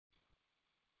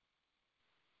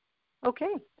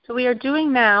Okay, so we are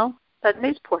doing now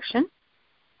Sunday's portion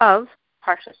of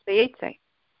Parshas Vayetze.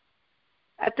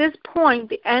 At this point,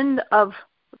 the end of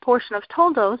the portion of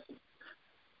Toldos,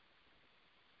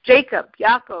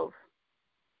 Yaakov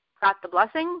got the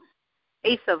blessings.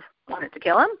 Esav wanted to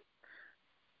kill him.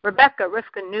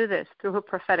 Rivka knew this through her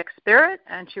prophetic spirit,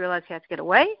 and she realized he had to get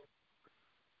away.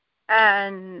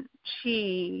 And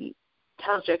she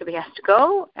tells Jacob he has to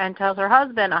go, and tells her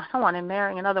husband, I don't want him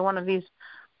marrying another one of these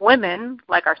women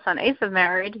like our son Esav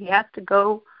married. He has to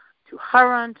go to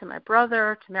Haran, to my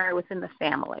brother, to marry within the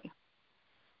family.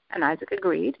 And Isaac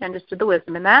agreed and understood the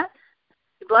wisdom in that.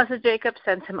 He blesses Jacob,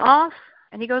 sends him off,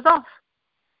 and he goes off.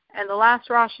 And the last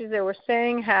Rashi, they were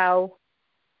saying how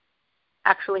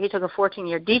actually he took a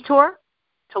 14-year detour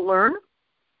to learn.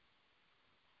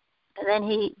 And then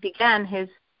he began his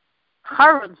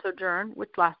Haran sojourn, which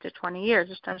lasted 20 years.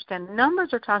 Just to understand, the numbers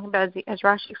are talking about, as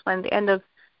Rashi explained at the end of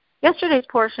yesterday's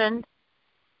portion,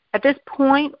 at this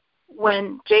point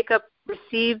when Jacob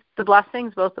received the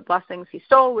blessings, both the blessings he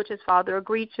stole, which his father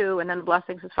agreed to, and then the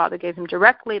blessings his father gave him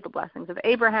directly, the blessings of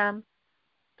Abraham,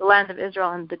 the land of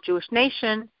Israel, and the Jewish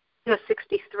nation, he was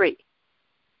 63.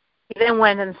 He then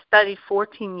went and studied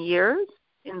 14 years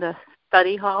in the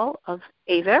study hall of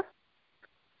Aver.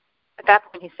 At that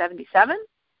point, he's 77.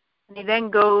 And he then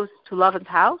goes to Lavan's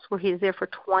house, where he is there for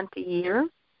 20 years,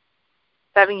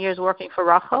 7 years working for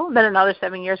Rachel, then another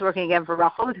 7 years working again for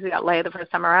Rachel, because he got Leah the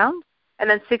first time around, and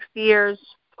then 6 years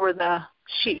for the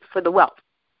sheep, for the wealth.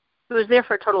 He was there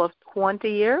for a total of 20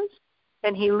 years.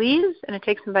 Then he leaves, and it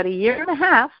takes him about a year and a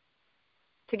half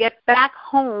to get back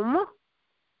home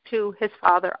to his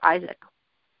father Isaac.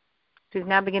 So he's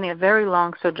now beginning a very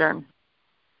long sojourn.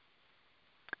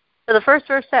 So the first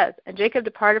verse says, and Jacob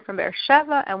departed from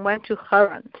Beersheba and went to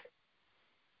Haran.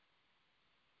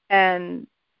 And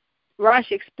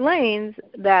Rashi explains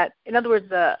that, in other words,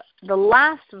 the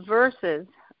last verses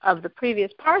of the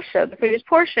previous parsha, the previous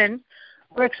portion,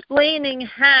 were explaining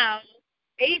how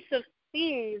Esav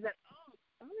sees that,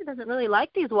 he doesn't really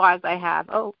like these wives I have.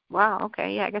 Oh, wow,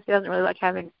 okay, yeah, I guess he doesn't really like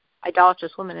having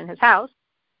idolatrous women in his house.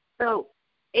 So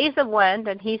Esav went,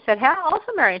 and he said, hey, I'll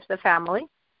also marry into the family.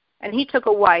 And he took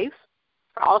a wife,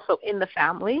 also in the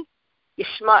family,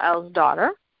 Ishmael's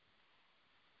daughter.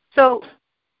 So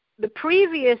the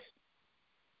previous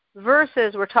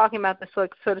verses were talking about this, so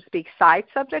to speak, side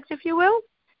subject, if you will.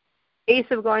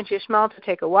 Esav going to Ishmael to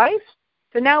take a wife.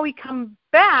 So now we come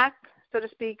back, so to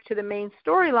speak, to the main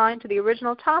storyline, to the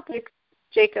original topic,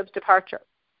 Jacob's departure.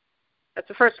 That's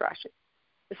the first Rashi.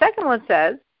 The second one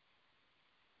says,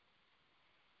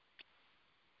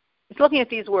 it's looking at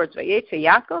these words, Vayetze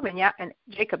Yaakov, and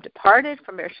Jacob departed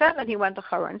from Beersheba, and he went to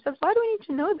Haran. It says, why do we need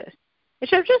to know this? It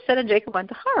should have just said, and Jacob went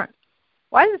to Haran.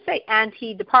 Why does it say, and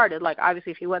he departed? Like,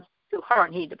 obviously, if he went to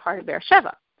Haran, he departed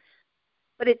Beersheba.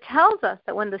 But it tells us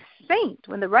that when the saint,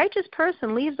 when the righteous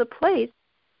person leaves a place,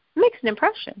 it makes an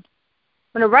impression.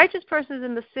 When a righteous person is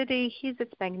in the city, he's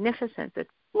its magnificence, its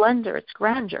splendor, its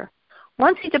grandeur.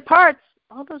 Once he departs,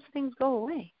 all those things go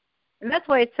away. And that's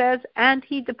why it says, and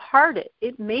he departed.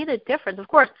 It made a difference. Of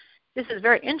course, this is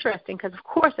very interesting because, of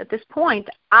course, at this point,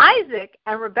 Isaac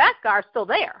and Rebekah are still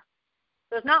there.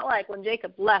 So it's not like when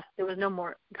Jacob left, there was no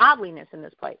more godliness in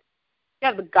this place. You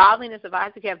have the godliness of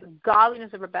Isaac, you have the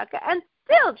godliness of Rebekah, and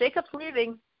still Jacob's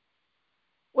leaving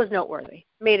was noteworthy,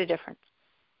 made a difference.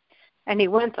 And he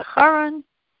went to Haran.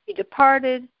 He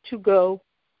departed to go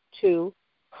to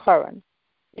Haran.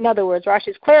 In other words, Rashi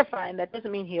is clarifying that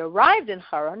doesn't mean he arrived in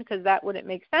Haran, because that wouldn't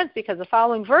make sense, because the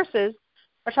following verses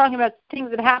are talking about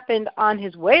things that happened on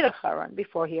his way to Haran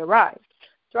before he arrived.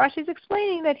 So Rashi is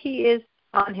explaining that he is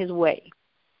on his way.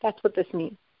 That's what this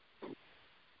means.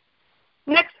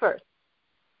 Next verse.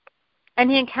 And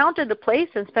he encountered the place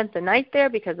and spent the night there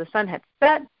because the sun had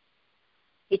set.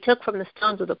 He took from the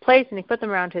stones of the place and he put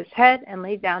them around his head and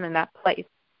lay down in that place.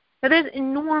 Now, there's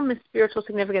enormous spiritual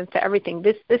significance to everything.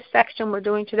 This section we're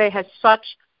doing today has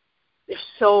there's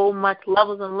so much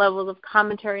levels and levels of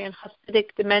commentary and Hasidic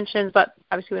dimensions, but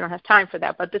obviously we don't have time for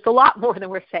that. But there's a lot more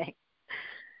than we're saying.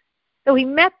 So he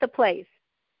met the place.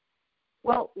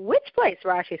 Well, which place?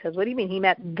 Rashi says. What do you mean he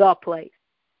met the place?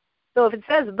 So if it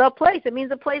says the place, it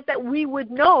means a place that we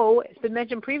would know, it's been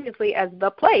mentioned previously as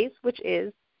the place, which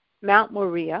is Mount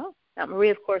Moriah. Mount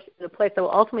Moriah, of course, is the place that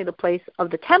will ultimately be the place of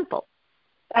the temple.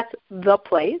 That's the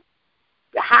place.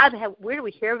 Where do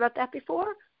we hear about that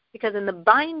before? Because in the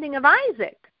binding of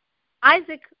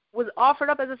Isaac was offered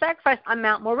up as a sacrifice on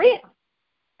Mount Moriah.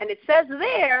 And it says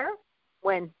there,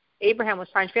 when Abraham was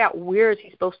trying to figure out where is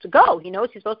he supposed to go, he knows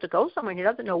he's supposed to go somewhere, and he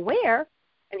doesn't know where,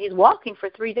 and he's walking for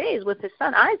 3 days with his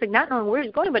son Isaac, not knowing where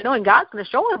he's going, but knowing God's going to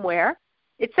show him where.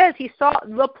 It says he saw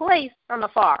the place from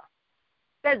afar.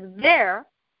 It says there,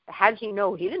 how did he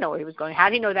know? He didn't know where he was going. How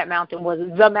did he know that mountain was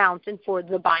the mountain for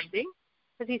the binding?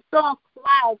 Because he saw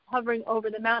clouds hovering over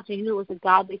the mountain. He knew it was a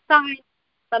godly sign.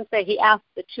 Some say he asked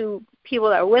the two people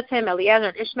that were with him, Eliezer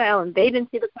and Ishmael, and they didn't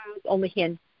see the clouds. Only he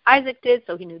and Isaac did,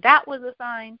 so he knew that was a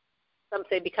sign. Some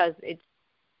say because it's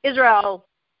Israel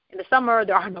in the summer,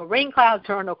 there are no rain clouds,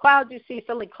 there are no clouds. You see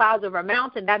suddenly clouds over a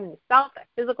mountain. That in itself, that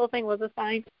physical thing, was a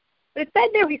sign. But it said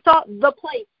there he saw the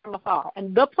place from afar,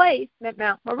 and the place meant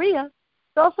Mount Moriah.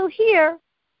 So also here,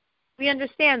 we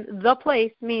understand the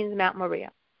place means Mount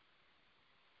Moriah.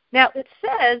 Now, it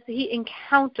says he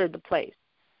encountered the place.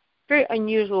 Very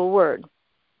unusual word.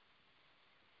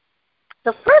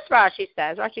 The first Rashi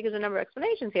says, Rashi gives a number of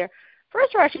explanations here.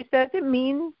 First Rashi says it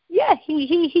means,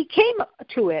 he came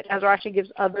to it, as Rashi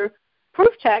gives other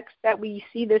proof texts that we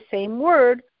see the same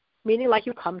word, meaning like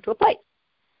you come to a place.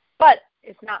 But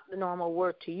it's not the normal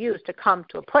word to use, to come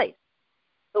to a place.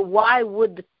 So why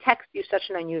would the text use such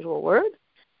an unusual word?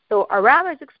 So our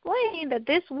rabbis explain that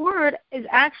this word is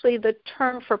actually the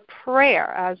term for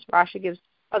prayer, as Rashi gives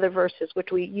other verses,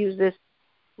 which we use this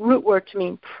root word to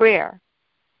mean prayer.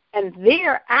 And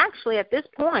there, actually, at this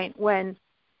point, when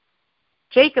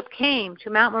Jacob came to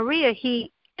Mount Moriah,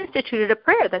 he instituted a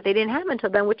prayer that they didn't have until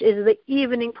then, which is the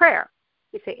evening prayer.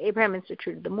 We say Abraham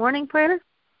instituted the morning prayer.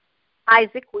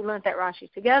 Isaac, we learned that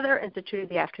Rashi together, instituted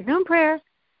the afternoon prayer.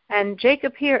 And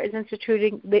Jacob here is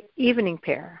instituting the evening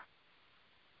prayer.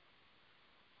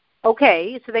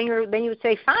 Okay, so then you would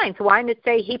say, fine, so why didn't it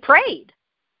say he prayed?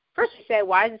 First we say,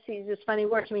 why does it use this funny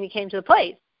word to mean he came to the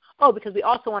place? Oh, because we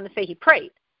also want to say he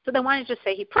prayed. So then why didn't it just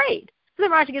say he prayed? So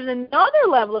then Rashi gives another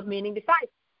level of meaning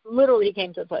besides literally he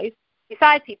came to the place,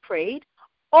 besides he prayed.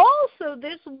 Also,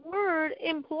 this word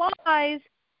implies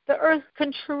the earth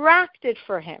contracted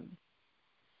for him.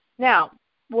 Now,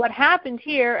 what happened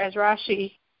here, as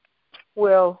Rashi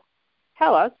will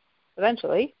tell us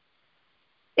eventually,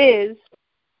 is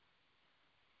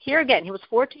here again, he was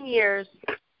 14 years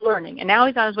learning, and now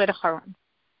he's on his way to Haran.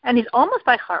 And he's almost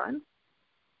by Haran,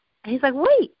 and he's like,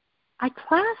 wait, I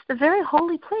passed a very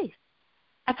holy place.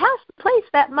 I passed the place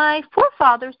that my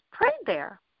forefathers prayed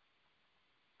there.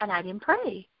 And I didn't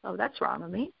pray. Oh, that's wrong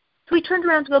with me. So he turned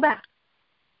around to go back.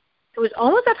 So he was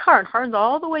almost at Haran. Haran's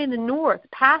all the way in the north,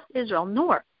 past Israel,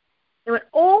 north. They went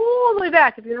all the way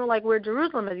back, if you know like where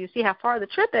Jerusalem is, you see how far the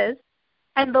trip is,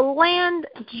 and the land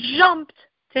jumped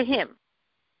to him.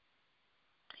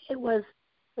 It was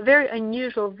a very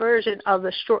unusual version of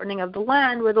the shortening of the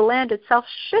land, where the land itself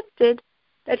shifted,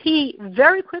 that he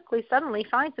very quickly, suddenly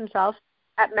finds himself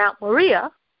at Mount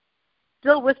Moriah,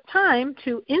 still with time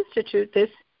to institute this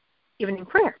evening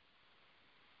prayer.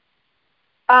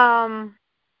 Now,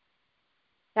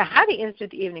 how do you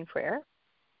institute the evening prayer?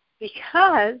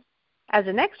 Because, as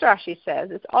the next Rashi says,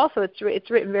 it's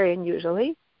written very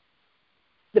unusually.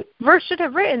 The verse should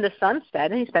have written the sun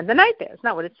set, and he spent the night there. It's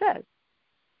not what it says.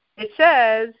 It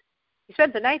says he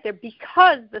spent the night there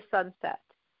because the sun set,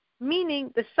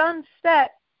 meaning the sun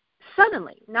set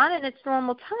suddenly, not in its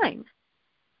normal time.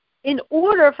 In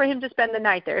order for him to spend the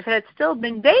night there, if it had still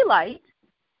been daylight,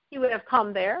 he would have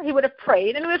come there, he would have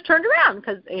prayed, and he would have turned around,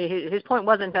 because his point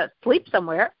wasn't to sleep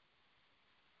somewhere,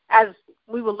 as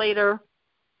we will later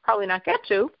probably not get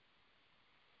to.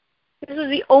 This was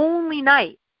the only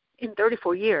night in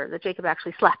 34 years that Jacob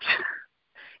actually slept.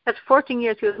 That's 14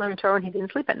 years he was learning Torah and he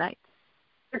didn't sleep at night.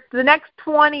 For the next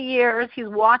 20 years, he's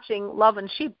watching Love and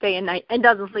Sheep day and night and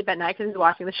doesn't sleep at night because he's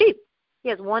watching the sheep. He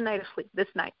has one night of sleep this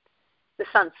night. The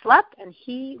son slept and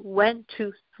he went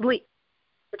to sleep.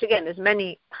 Which again, there's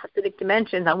many Hasidic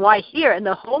dimensions on why here in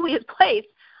the holiest place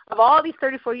of all these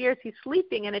 34 years he's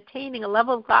sleeping and attaining a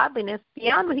level of godliness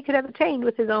beyond what he could have attained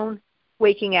with his own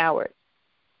waking hours.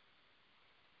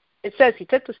 It says he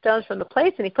took the stones from the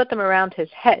place and he put them around his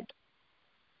head.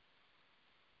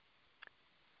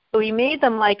 So he made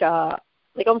them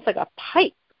almost like a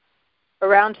pipe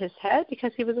around his head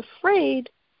because he was afraid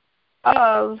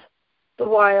of the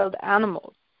wild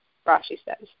animals, Rashi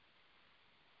says.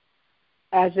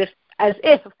 As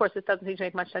if, of course, it doesn't seem to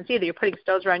make much sense either. You're putting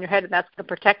stones around your head and that's going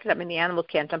to protect it. I mean, the animals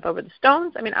can't jump over the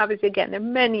stones. I mean, obviously, again, there are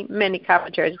many, many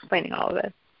commentaries explaining all of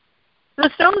this. So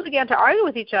the stones began to argue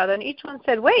with each other, and each one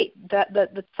said, wait,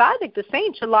 the tzaddik, the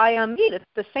saint, should lie on me.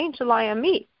 The saint should lie on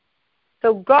me.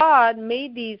 So God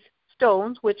made these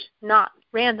stones, which not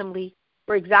randomly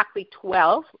were exactly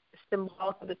 12,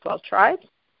 symbolic of the 12 tribes,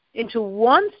 into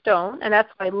one stone, and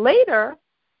that's why later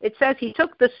it says he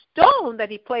took the stone that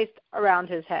he placed around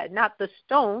his head, not the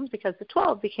stones, because the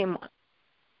 12 became one.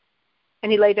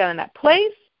 And he lay down in that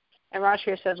place, and Rashi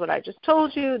here says what I just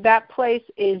told you. That place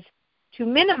is to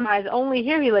minimize, only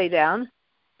here he lay down,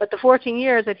 but the 14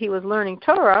 years that he was learning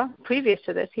Torah, previous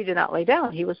to this, he did not lay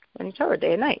down. He was learning Torah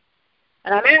day and night.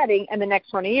 And I'm adding, and the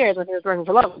next 20 years when he was working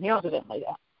for Lavan, he also didn't lay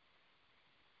down.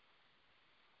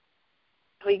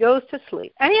 So he goes to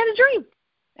sleep. And he had a dream.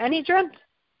 And he dreamt.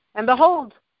 And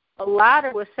behold, a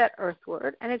ladder was set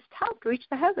earthward, and its top reached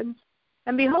the heavens.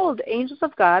 And behold, the angels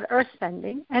of God are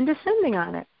ascending and descending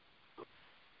on it.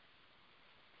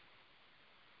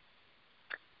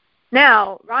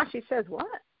 Now, Rashi says, what?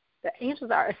 The angels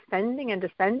are ascending and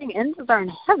descending? Angels are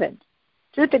in heaven.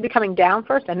 Shouldn't they be coming down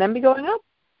first and then be going up?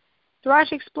 So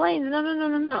Rashi explains,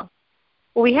 no.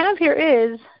 What we have here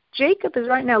is, Jacob is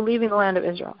right now leaving the land of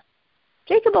Israel.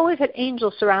 Jacob always had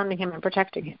angels surrounding him and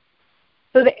protecting him.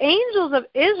 So the angels of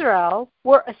Israel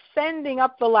were ascending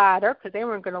up the ladder, because they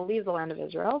weren't going to leave the land of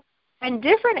Israel, and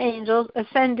different angels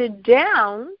ascended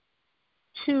down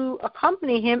to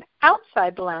accompany him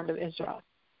outside the land of Israel.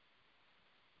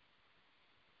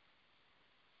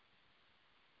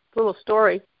 A little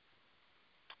story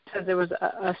says there was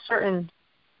a certain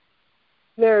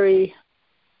very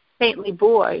saintly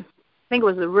boy, I think it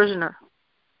was a Ruzhner.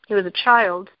 He was a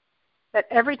child that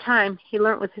every time he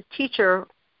learned with his teacher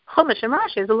Chumash and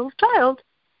Rashi as a little child,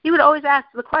 he would always ask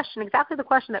the question, exactly the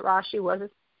question that Rashi was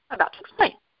about to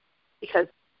explain, because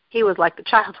he was like the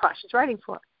child Rashi's writing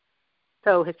for.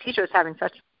 So his teacher was having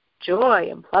such joy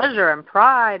and pleasure and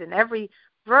pride, and every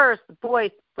verse the boy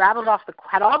rattled off,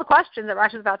 had all the questions that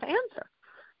Rashi was about to answer.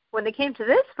 When they came to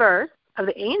this verse of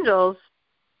the angels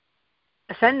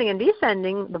ascending and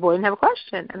descending, the boy didn't have a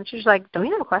question. And the teacher's like, don't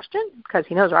you have a question? Because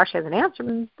he knows Rashi has an answer.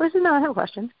 And the boy says, no, I have a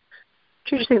question. The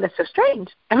teacher's thinking, that's so strange.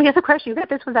 Every other question you get,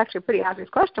 this one's actually a pretty obvious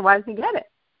question. Why doesn't he get it?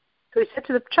 So he said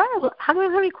to the child, how do I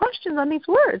have any questions on these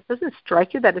words? Doesn't it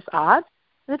strike you that it's odd?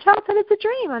 And the child said, it's a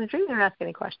dream. On a dream, you don't ask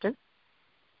any question.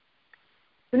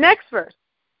 The next verse.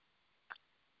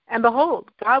 And behold,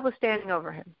 God was standing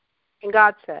over him. And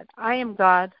God said, I am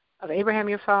God of Abraham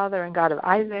your father and God of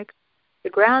Isaac. The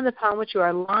ground upon which you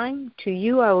are lying, to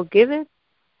you I will give it,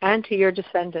 and to your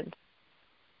descendants.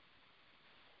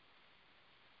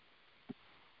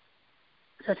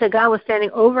 So it said God was standing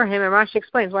over him, and Rashi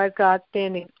explains, why is God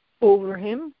standing over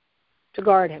him? To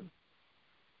guard him.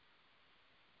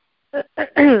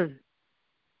 In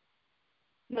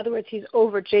other words, he's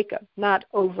over Jacob, not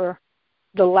over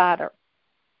the ladder.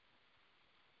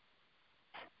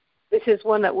 This is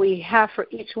one that we have for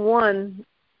each one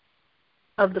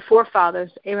of the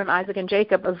forefathers, Abraham, Isaac, and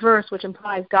Jacob, a verse which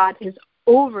implies God is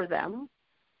over them,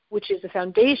 which is the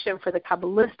foundation for the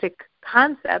Kabbalistic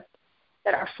concept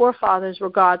that our forefathers were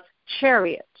God's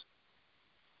chariot.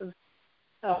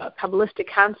 A Kabbalistic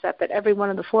concept that every one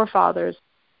of the forefathers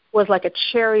was like a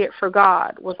chariot for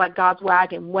God, was like God's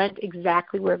wagon, went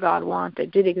exactly where God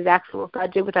wanted, did exactly what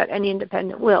God did without any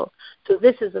independent will. So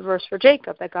this is the verse for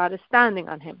Jacob, that God is standing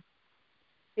on him.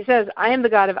 He says, I am the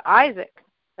God of Isaac.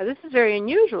 Now, this is very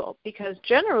unusual because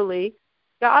generally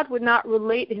God would not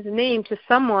relate his name to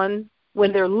someone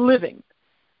when they're living.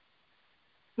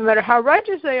 No matter how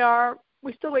righteous they are,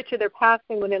 we still wait till they're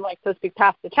passing when they, like, so to speak,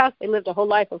 pass the test. They lived a whole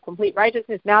life of complete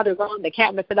righteousness. Now they're gone. They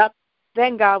can't mess it up.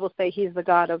 Then God will say he's the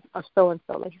God of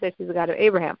so-and-so, like he says he's the God of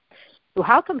Abraham. So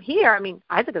how come here,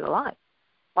 Isaac is alive.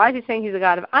 Why is he saying he's the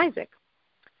God of Isaac?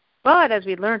 But as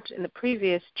we learned in the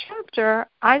previous chapter,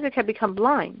 Isaac had become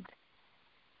blind.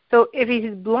 So if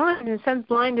he's blind, in a sense,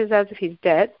 blind is as if he's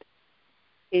dead.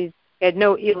 He had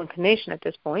no evil inclination at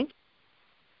this point.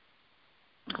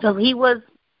 So he was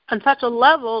on such a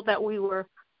level that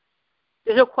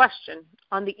there's no question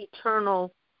on the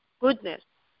eternal goodness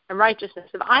and righteousness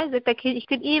of Isaac that he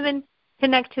could even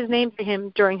connect his name to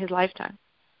him during his lifetime.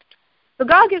 So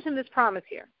God gives him this promise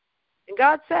here. And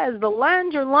God says, the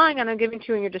land you're lying on, I'm giving to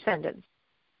you and your descendants.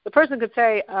 The person could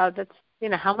say, that's,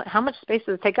 how much space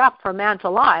does it take up for a man to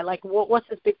lie? Like, what's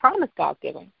this big promise God's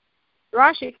giving?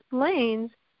 Rashi explains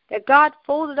that God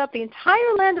folded up the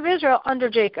entire land of Israel under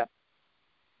Jacob.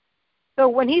 So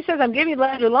when he says, I'm giving you the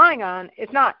land you're lying on,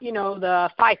 it's not, the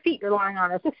 5 feet you're lying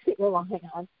on or 6 feet you're lying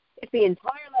on. It's the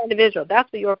entire land of Israel.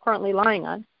 That's what you're currently lying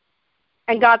on.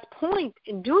 And God's point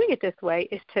in doing it this way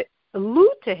is to allude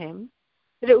to him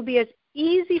that it would be as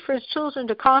easy for his children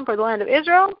to conquer the land of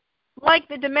Israel like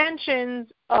the dimensions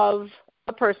of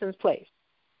a person's place.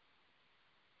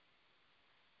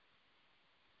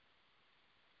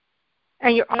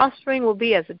 And your offspring will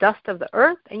be as the dust of the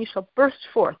earth, and you shall burst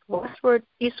forth westward,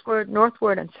 eastward,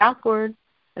 northward, and southward,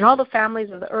 and all the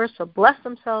families of the earth shall bless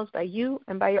themselves by you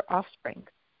and by your offspring.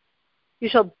 You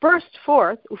shall burst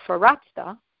forth,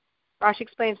 ufaratsta. Rashi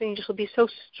explains that you shall be so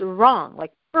strong,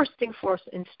 like bursting forth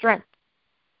in strength.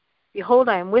 Behold,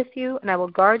 I am with you, and I will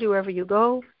guard you wherever you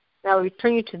go, and I will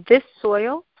return you to this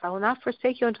soil. I will not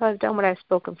forsake you until I have done what I have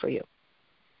spoken for you.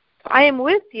 I am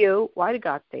with you. Why did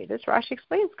God say this? Rashi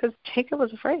explains, because Jacob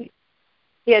was afraid.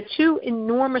 He had two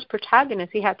enormous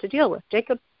protagonists he had to deal with.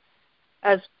 Jacob,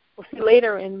 as we'll see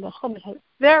later in the Chumash, had a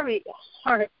very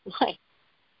hard life.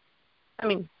 I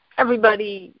mean,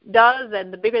 everybody does,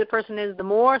 and the bigger the person is, the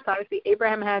more. So obviously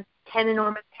Abraham had 10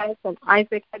 enormous tests, and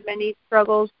Isaac had many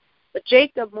struggles. But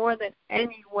Jacob, more than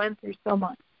any, went through so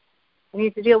much. And he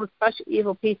had to deal with such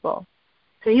evil people.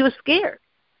 So he was scared.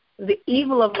 The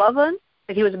evil of Lavan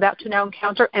that he was about to now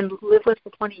encounter and live with for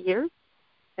 20 years,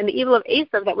 and the evil of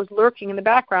Esau that was lurking in the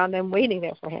background and waiting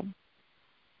there for him.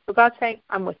 So God's saying,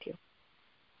 I'm with you.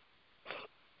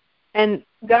 And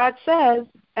God says,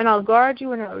 and I'll guard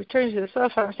you and I'll return you to the soil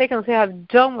if I'm forsaken until I have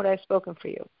done what I've spoken for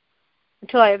you.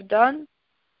 Until I have done.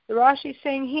 The Rashi is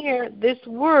saying here, this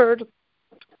word,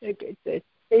 it's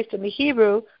based in the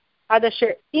Hebrew,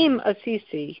 Adasher im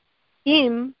asisi.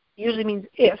 Im usually means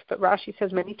if, but Rashi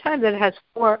says many times that it has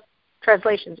 4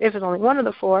 translations. If is only one of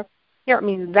the 4, here it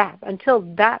means that. Until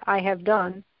that I have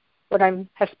done what I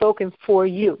have spoken for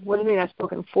you. What do you mean I've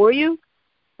spoken for you?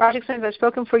 Rashi says I've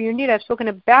spoken for your need. I've spoken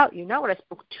about you, not what I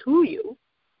spoke to you,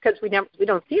 because we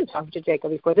don't see him talking to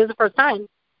Jacob before. This is the first time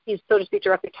he's, so to speak,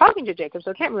 directly talking to Jacob,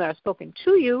 so it can't mean I've spoken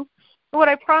to you. But what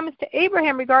I promised to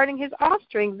Abraham regarding his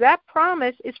offspring, that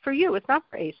promise is for you. It's not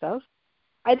for Esau.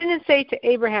 I didn't say to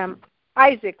Abraham,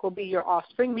 Isaac will be your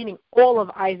offspring, meaning all of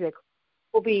Isaac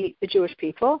will be the Jewish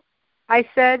people. I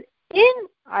said, in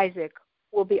Isaac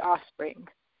will be offspring.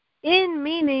 In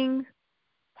meaning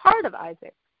part of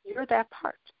Isaac. You're that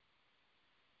part.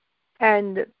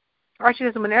 And Rashi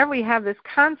says, whenever we have this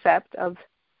concept of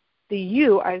the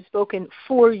you, I've spoken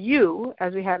for you,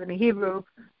 as we have in the Hebrew,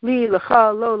 li,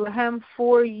 lecha, lo, lehem,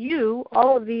 for you,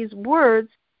 all of these words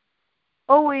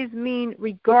always mean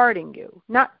regarding you.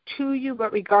 Not to you,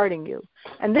 but regarding you.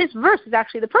 And this verse is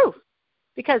actually the proof.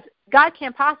 Because God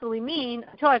can't possibly mean,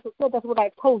 until I fulfill that's what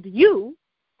I've told you,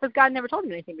 because God never told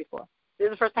me anything before. This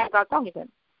is the first time God's talking to him.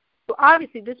 So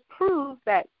obviously this proves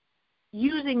that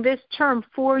using this term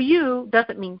for you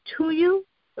doesn't mean to you,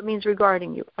 but means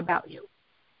regarding you, about you.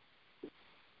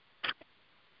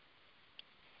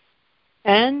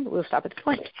 And we'll stop at this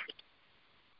point.